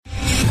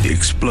The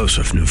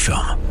explosive new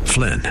film,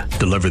 Flynn,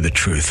 deliver the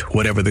truth,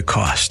 whatever the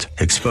cost,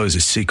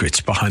 exposes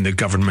secrets behind the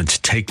government's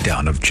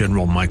takedown of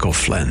General Michael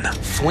Flynn.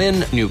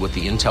 Flynn knew what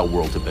the intel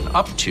world had been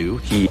up to.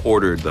 He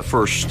ordered the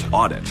first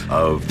audit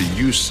of the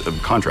use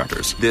of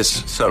contractors.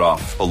 This set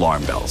off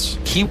alarm bells.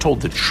 He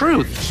told the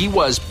truth. He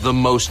was the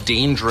most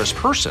dangerous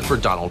person for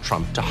Donald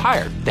Trump to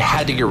hire. They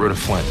had to get rid of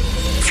Flynn.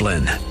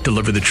 Flynn,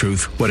 deliver the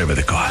truth, whatever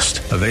the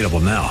cost. Available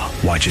now.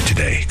 Watch it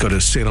today. Go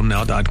to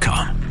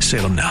salemnow.com.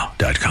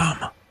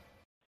 salemnow.com.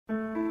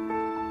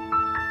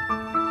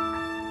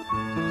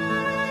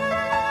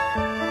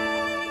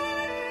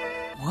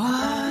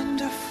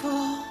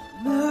 Wonderful,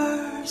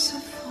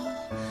 merciful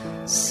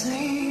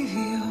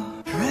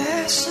Savior,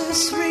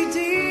 precious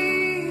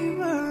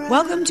Redeemer.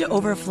 Welcome to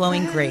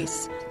Overflowing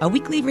Grace, a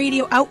weekly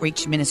radio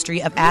outreach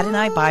ministry of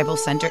Adonai Bible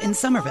Center in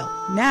Somerville.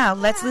 Now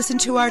let's listen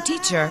to our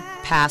teacher,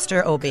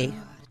 Pastor Obi.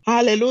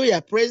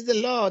 Hallelujah. Praise the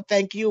Lord.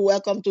 Thank you.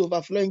 Welcome to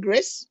Overflowing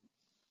Grace.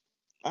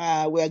 We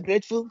are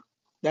grateful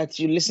that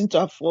you listen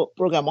to our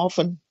program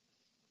often.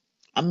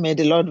 And may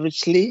the Lord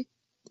richly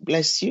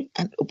bless you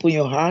and open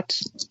your heart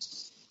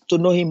to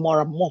know Him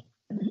more and more.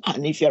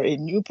 And if you're a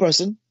new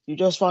person, you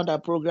just found our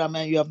program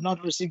and you have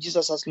not received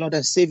Jesus as Lord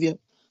and Savior,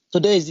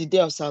 today is the day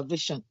of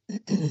salvation.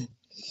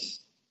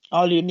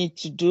 All you need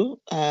to do,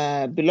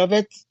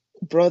 beloved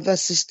brother,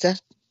 sister,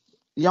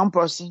 young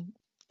person,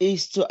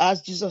 is to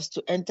ask Jesus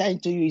to enter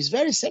into you. It's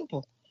very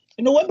simple.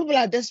 You know, when people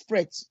are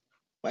desperate,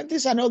 when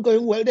things are not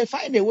going well, they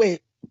find a way.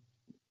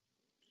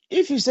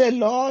 If you say,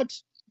 Lord,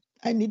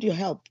 I need your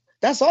help,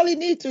 that's all you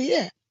need to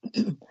hear.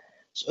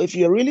 So if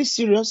you're really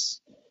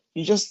serious,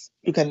 you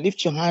can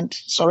lift your hand,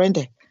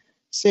 surrender.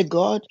 Say,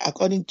 God,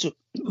 according to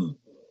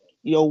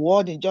your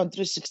word in John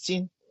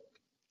 3:16,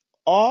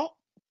 or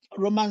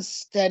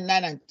Romans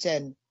 10:9 and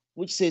 10,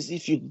 which says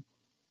if you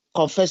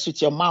confess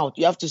with your mouth,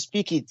 you have to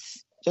speak it,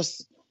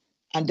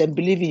 and then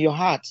believe in your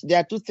heart. There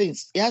are two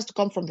things. It has to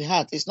come from the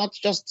heart. It's not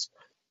just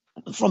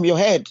from your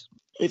head.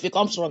 If it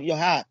comes from your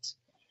heart,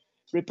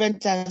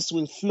 repentance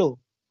will flow.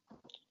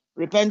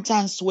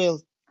 Repentance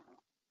will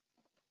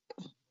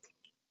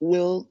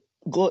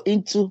go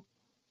into,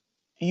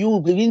 you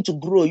will begin to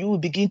grow, you will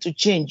begin to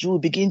change, you will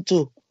begin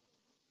to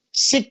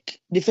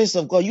seek the face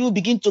of God, you will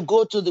begin to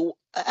go to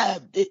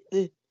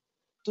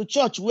to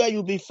church where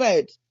you'll be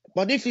fed.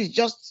 But if it's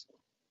just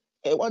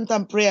a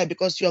one-time prayer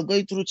because you are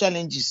going through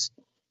challenges,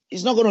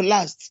 it's not going to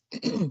last.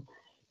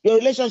 Your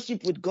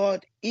relationship with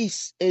God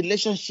is a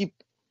relationship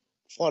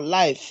for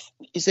life.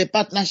 It's a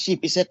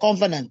partnership, it's a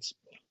covenant.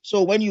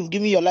 So when you've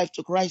given your life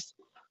to Christ,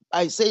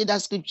 I say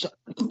that scripture,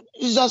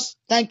 Jesus,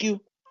 thank you.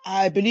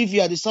 I believe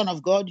you are the Son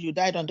of God. You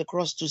died on the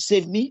cross to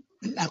save me,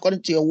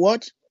 according to your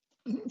word.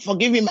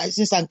 Forgive me my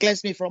sins and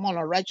cleanse me from all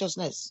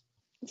unrighteousness.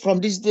 From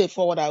this day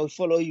forward, I will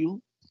follow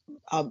you.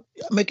 I'll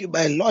make you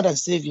my Lord and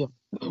Savior.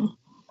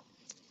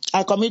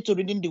 I commit to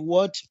reading the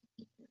word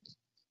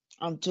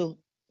and to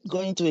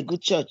going to a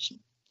good church.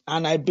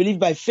 And I believe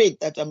by faith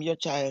that I'm your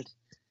child.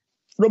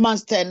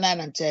 Romans 10:9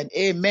 and 10.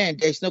 Amen.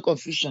 There is no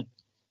confusion.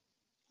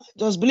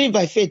 Just believe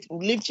by faith.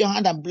 Lift your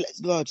hand and bless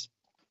God.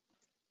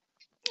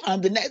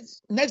 And the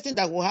next thing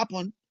that will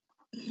happen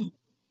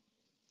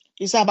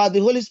is about the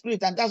Holy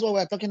Spirit, and that's what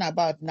we're talking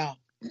about now.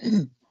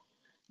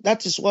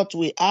 That is what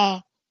we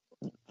are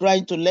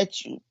trying to let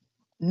you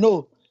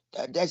know,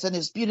 that there's an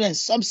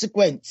experience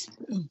subsequent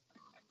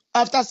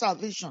after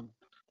salvation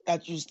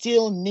that you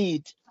still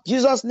need.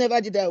 Jesus never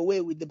did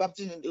away with the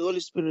baptism in the Holy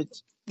Spirit.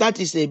 That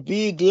is a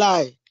big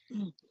lie.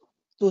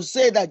 To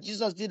say that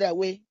Jesus did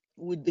away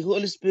with the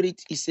Holy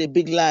Spirit is a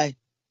big lie.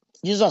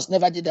 Jesus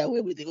never did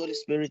away with the Holy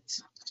Spirit.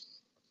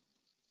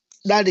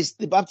 That is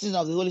the baptism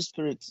of the Holy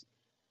Spirit.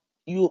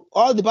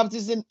 All the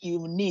baptism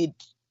you need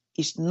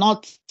is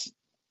not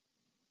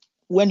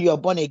when you are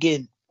born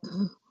again.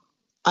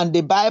 And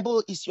the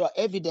Bible is your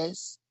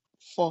evidence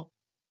for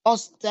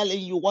us telling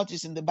you what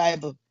is in the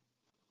Bible.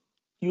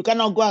 You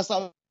cannot go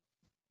outside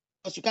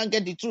because you can't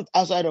get the truth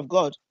outside of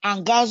God.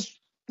 And God's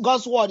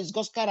word is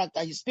God's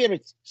character, His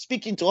Spirit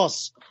speaking to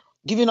us,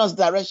 giving us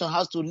direction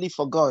how to live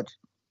for God.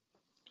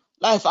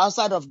 Life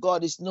outside of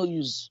God is no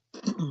use.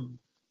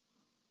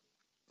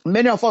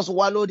 Many of us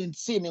wallowed in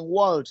sin in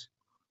world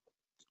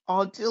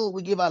until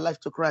we give our life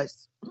to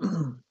Christ.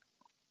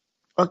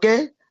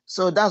 Okay?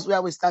 So that's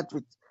where we start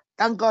with.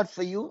 Thank God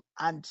for you.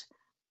 And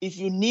if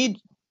you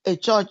need a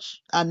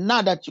church, and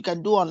now that you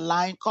can do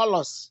online, call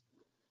us.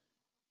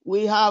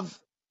 We have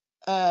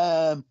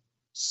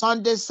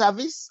Sunday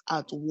service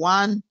at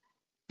 1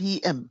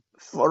 p.m.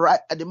 for right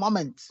at the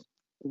moment.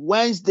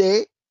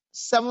 Wednesday,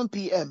 7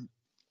 p.m.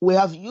 We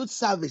have youth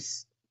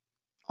service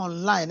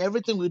online.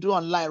 Everything we do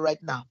online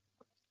right now.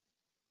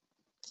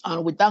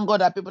 And we thank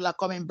God that people are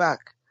coming back.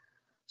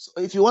 So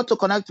if you want to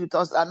connect with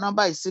us, our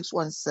number is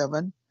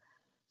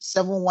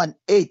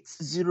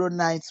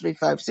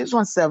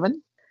 617-718-0935.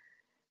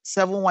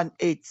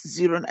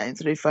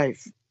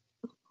 617-718-0935.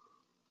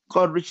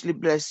 God richly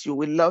bless you.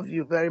 We love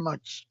you very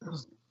much.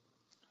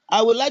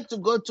 I would like to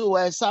go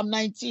to Psalm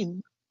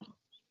 19,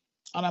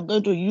 and I'm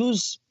going to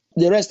use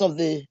the rest of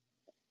the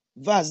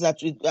verse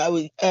that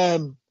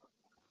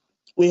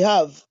We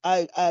have,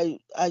 I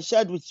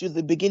shared with you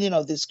the beginning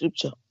of the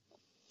scripture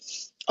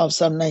of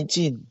Psalm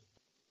 19.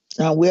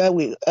 And where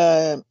we,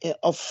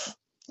 of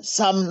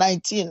Psalm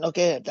 19.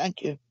 Okay,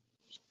 thank you.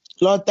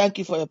 Lord, thank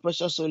you for your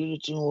precious holy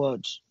written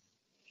word,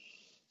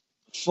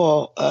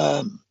 for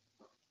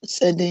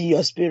sending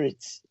your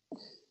spirit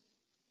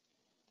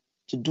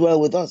to dwell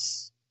with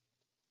us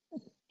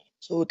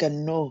so we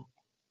can know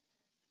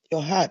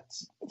your heart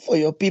for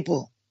your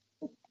people.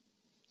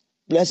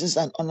 Blessings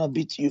and honor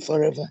be to you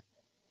forever.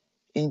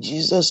 In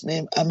Jesus'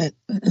 name, amen.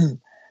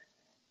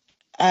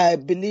 I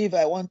believe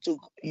I want to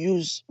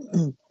use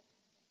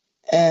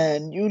a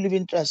New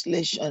Living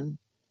Translation,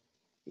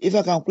 if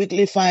I can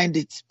quickly find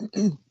it.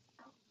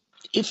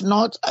 If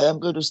not, I am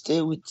going to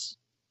stay with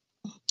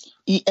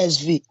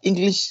ESV,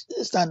 English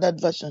Standard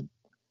Version.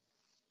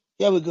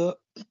 Here we go.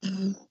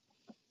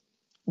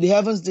 The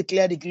heavens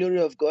declare the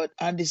glory of God,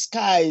 and the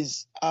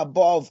skies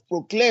above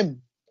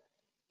proclaim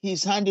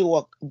his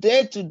handiwork.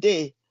 Day to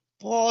day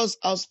pours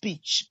out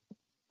speech,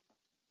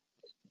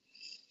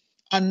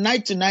 and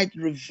night to night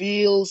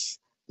reveals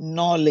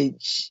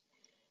knowledge.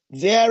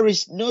 There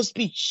is no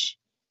speech,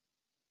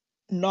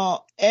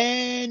 nor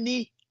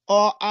any,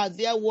 or are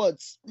there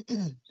words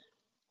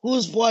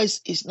whose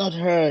voice is not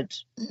heard.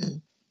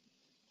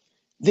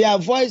 Their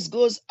voice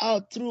goes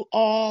out through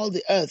all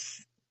the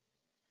earth,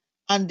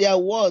 and their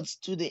words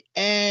to the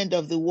end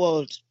of the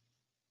world.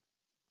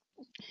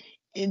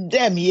 In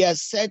them he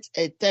has set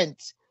a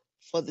tent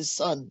for the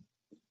sun,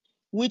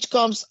 which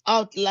comes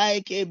out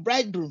like a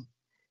bridegroom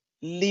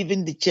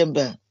leaving the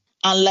chamber.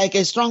 And like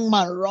a strong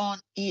man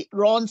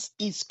runs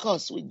his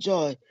course with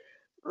joy.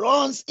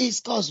 Runs his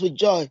course with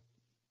joy.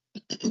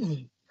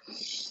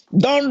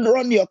 Don't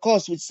run your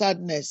course with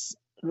sadness.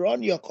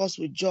 Run your course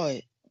with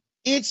joy.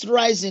 Its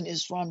rising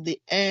is from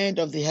the end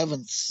of the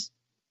heavens,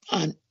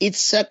 and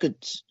its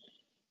circuit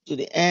to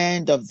the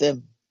end of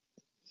them.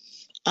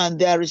 And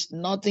there is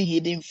nothing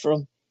hidden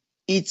from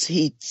its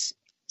heat.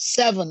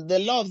 7, the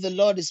law of the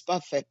Lord is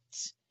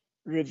perfect,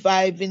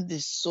 reviving the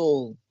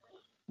soul.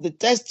 The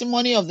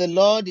testimony of the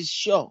Lord is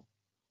sure,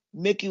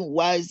 making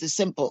wise the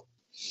simple.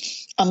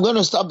 I'm going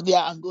to stop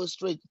there and go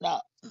straight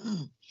now.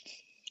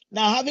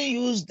 Now, having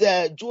used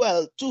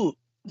Joel 2,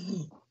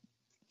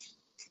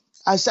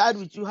 I shared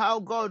with you how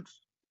God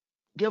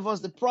gave us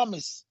the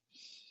promise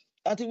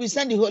that He will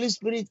send the Holy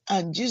Spirit,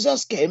 and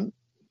Jesus came,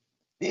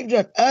 lived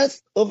on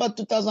earth over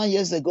 2,000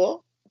 years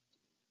ago,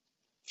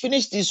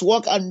 finished His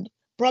work, and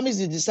promised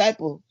the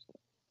disciples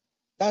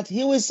that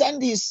He will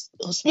send His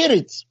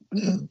Spirit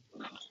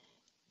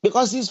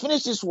because He's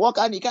finished His work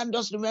and He can't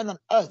just remain on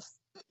earth.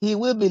 He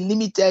will be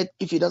limited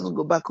if He doesn't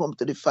go back home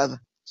to the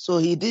Father. So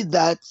He did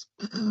that,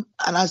 and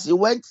as He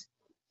went,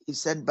 He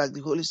sent back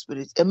the Holy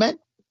Spirit. Amen?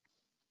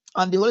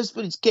 And the Holy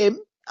Spirit came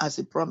as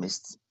He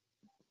promised.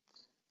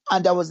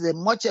 And there was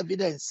much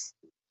evidence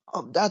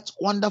of that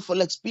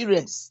wonderful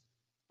experience,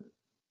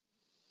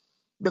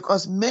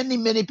 because many,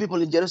 many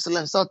people in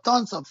Jerusalem saw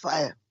tons of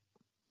fire,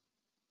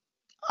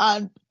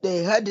 and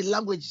they heard the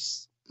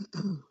languages.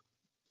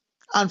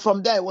 And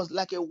from there, it was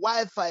like a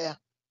wildfire,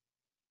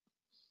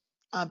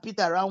 and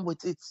Peter ran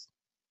with it.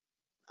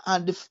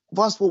 And the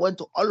gospel went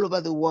to all over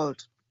the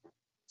world,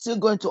 still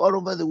going to all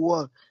over the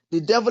world.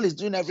 The devil is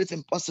doing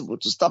everything possible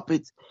to stop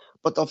it,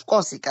 but of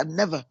course, he can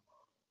never.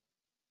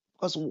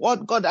 Because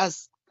what God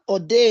has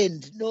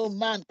ordained, no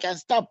man can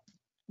stop.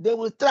 They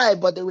will try,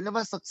 but they will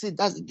never succeed.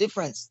 That's the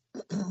difference.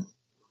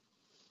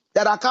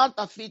 There are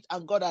counterfeit,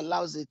 and God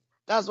allows it.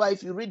 That's why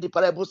if you read the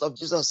parables of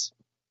Jesus,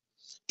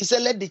 He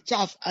said, let the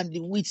chaff and the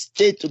wheat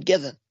stay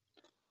together.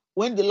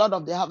 When the Lord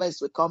of the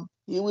harvest will come,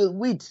 He will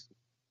weed.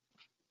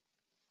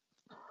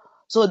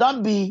 So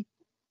don't be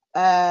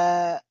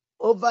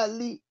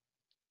overly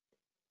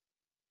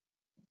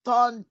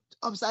turned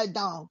upside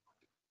down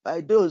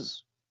by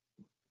those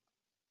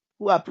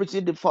who are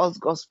preaching the false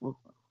gospel,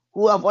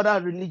 who have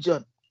other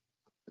religion.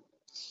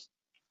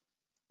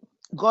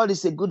 God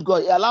is a good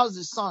God. He allows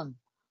the sun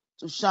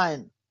to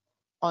shine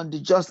on the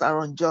just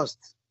and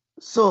unjust.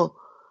 So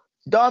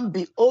don't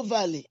be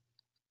overly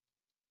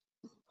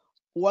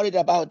worried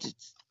about it.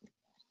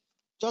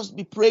 Just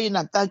be praying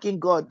and thanking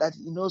God that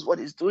He knows what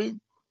He's doing,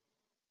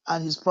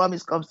 and His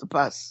promise comes to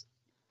pass.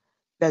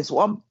 There's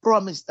one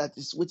promise that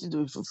is waiting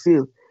to be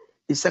fulfilled,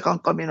 the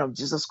second coming of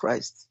Jesus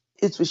Christ.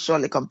 It will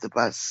surely come to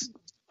pass.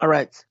 All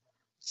right.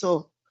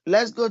 So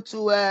let's go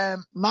to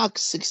Mark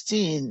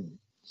 16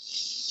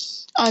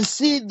 and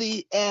see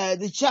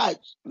the charge,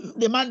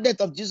 the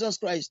mandate of Jesus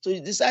Christ to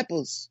His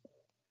disciples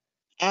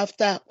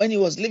after when He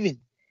was living.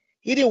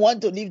 He didn't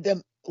want to leave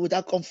them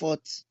without comfort.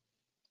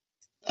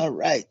 All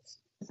right.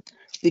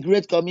 The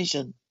Great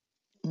Commission,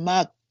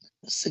 Mark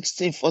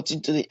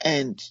 16:14 to the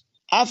end.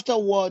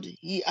 Afterward,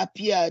 He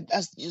appeared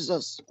as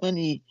Jesus when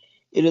he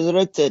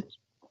resurrected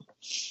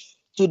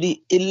to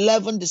the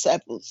 11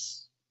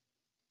 disciples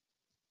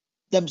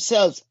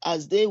themselves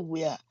as they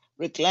were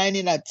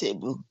reclining at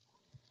table,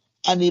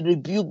 and He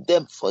rebuked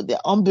them for their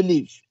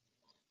unbelief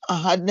and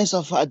hardness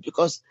of heart,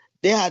 because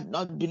they had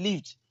not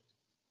believed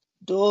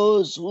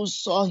those who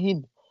saw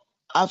Him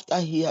after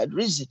He had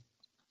risen.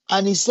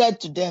 And he said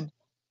to them,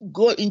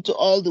 go into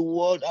all the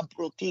world and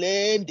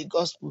proclaim the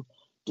gospel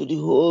to the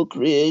whole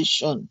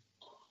creation.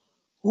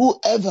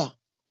 Whoever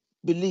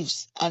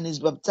believes and is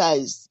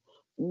baptized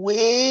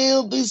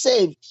will be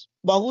saved,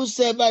 but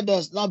whosoever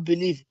does not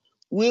believe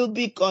will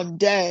be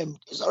condemned.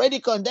 It's already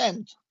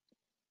condemned.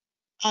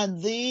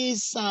 And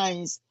these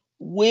signs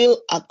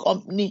will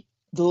accompany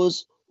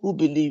those who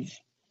believe.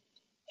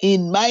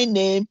 In my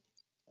name,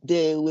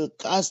 they will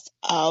cast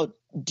out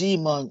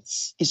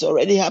demons. It's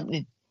already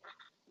happening.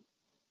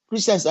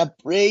 Christians are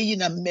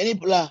praying and many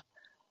people are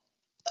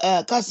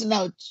casting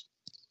out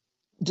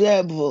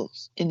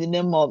devils in the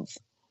name of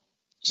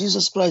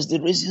Jesus Christ,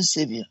 the risen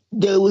Savior.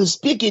 They will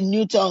speak in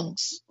new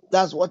tongues.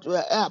 That's what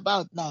we're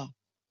about now.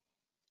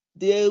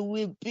 They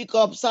will pick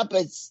up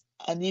serpents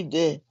with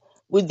their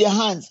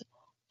hands,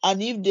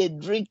 and if they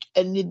drink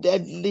any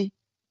deadly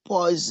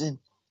poison,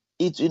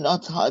 it will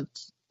not hurt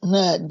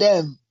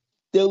them.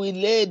 They will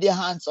lay their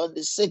hands on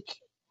the sick,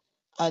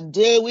 and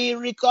they will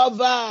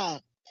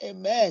recover.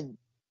 Amen.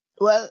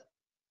 Well,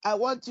 I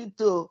want you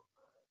to,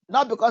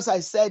 not because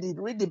I said it,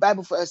 read the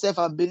Bible for yourself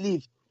and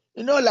believe.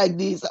 You know, like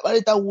the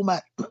Samaritan woman,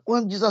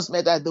 when Jesus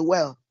met her at the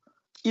well,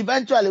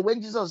 eventually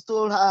when Jesus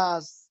told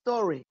her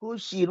story, who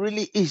she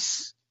really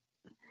is,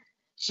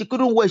 she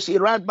couldn't wait. She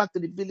ran back to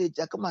the village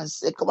and come and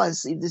see,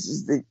 this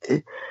is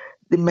the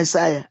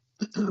Messiah.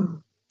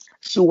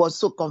 She was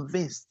so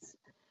convinced.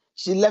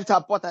 She left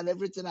her pot and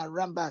everything and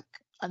ran back.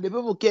 And the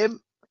people came.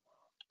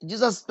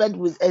 Jesus spent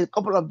a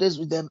couple of days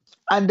with them.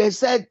 And they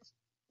said,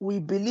 we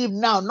believe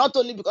now, not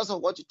only because of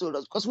what you told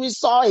us, because we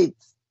saw it.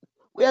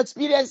 We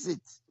experienced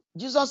it.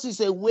 Jesus is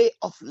a way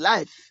of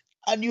life.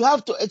 And you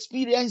have to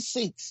experience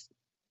it.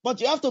 But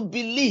you have to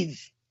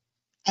believe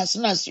as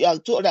soon as you are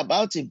told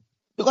about him.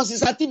 Because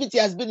his activity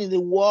has been in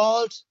the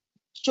world,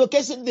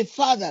 showcasing the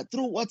Father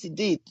through what he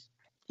did.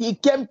 He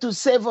came to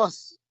save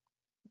us,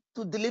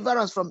 to deliver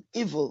us from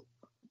evil,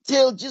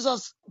 till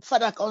Jesus,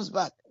 Father comes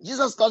back.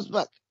 Jesus comes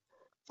back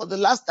for the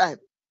last time.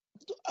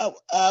 I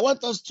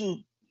want us to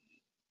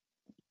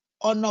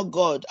honor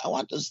God.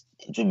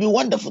 It would be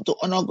wonderful to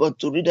honor God,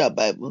 to read our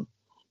Bible,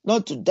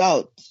 not to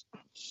doubt,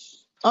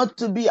 not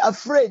to be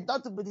afraid,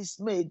 not to be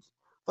dismayed,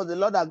 for the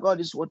Lord our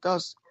God is with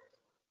us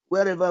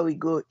wherever we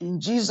go. In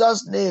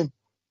Jesus' name,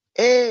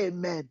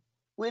 amen.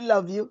 We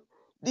love you.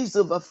 This is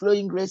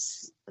Overflowing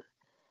Grace.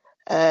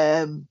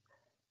 Call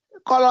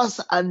us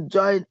and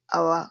join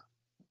our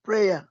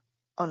prayer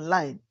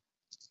online,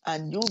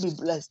 and you'll be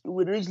blessed. You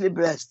will be richly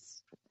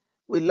blessed.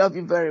 We love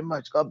you very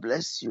much. God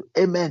bless you.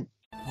 Amen.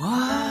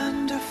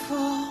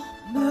 Wonderful,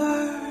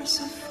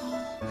 merciful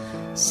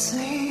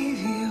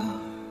Savior,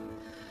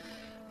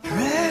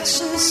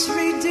 precious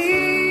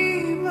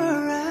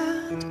Redeemer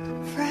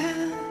and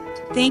friend.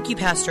 Thank you,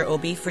 Pastor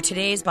Obi, for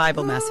today's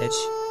Bible message.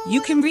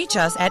 You can reach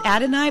us at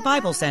Adonai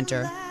Bible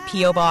Center,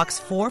 P.O. Box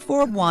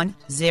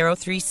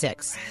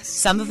 441036,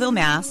 Somerville,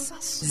 Mass.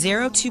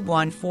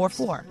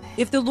 02144.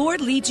 If the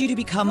Lord leads you to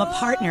become a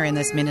partner in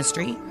this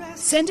ministry,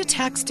 send a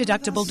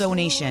tax-deductible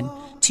donation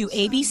to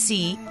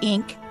ABC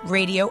Inc.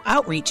 Radio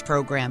Outreach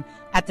Program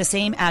at the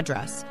same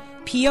address,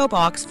 P.O.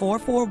 Box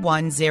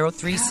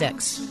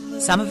 441036,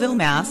 Somerville,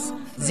 Mass.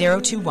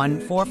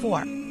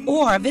 02144.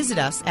 Or visit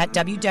us at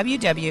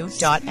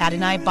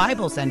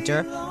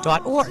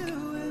www.AdonaiBibleCenter.org.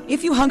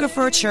 If you hunger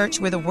for a church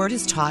where the word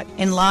is taught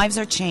and lives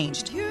are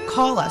changed,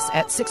 call us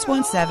at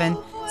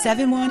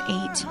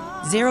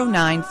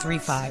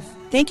 617-718-0935.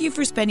 Thank you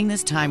for spending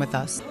this time with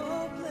us.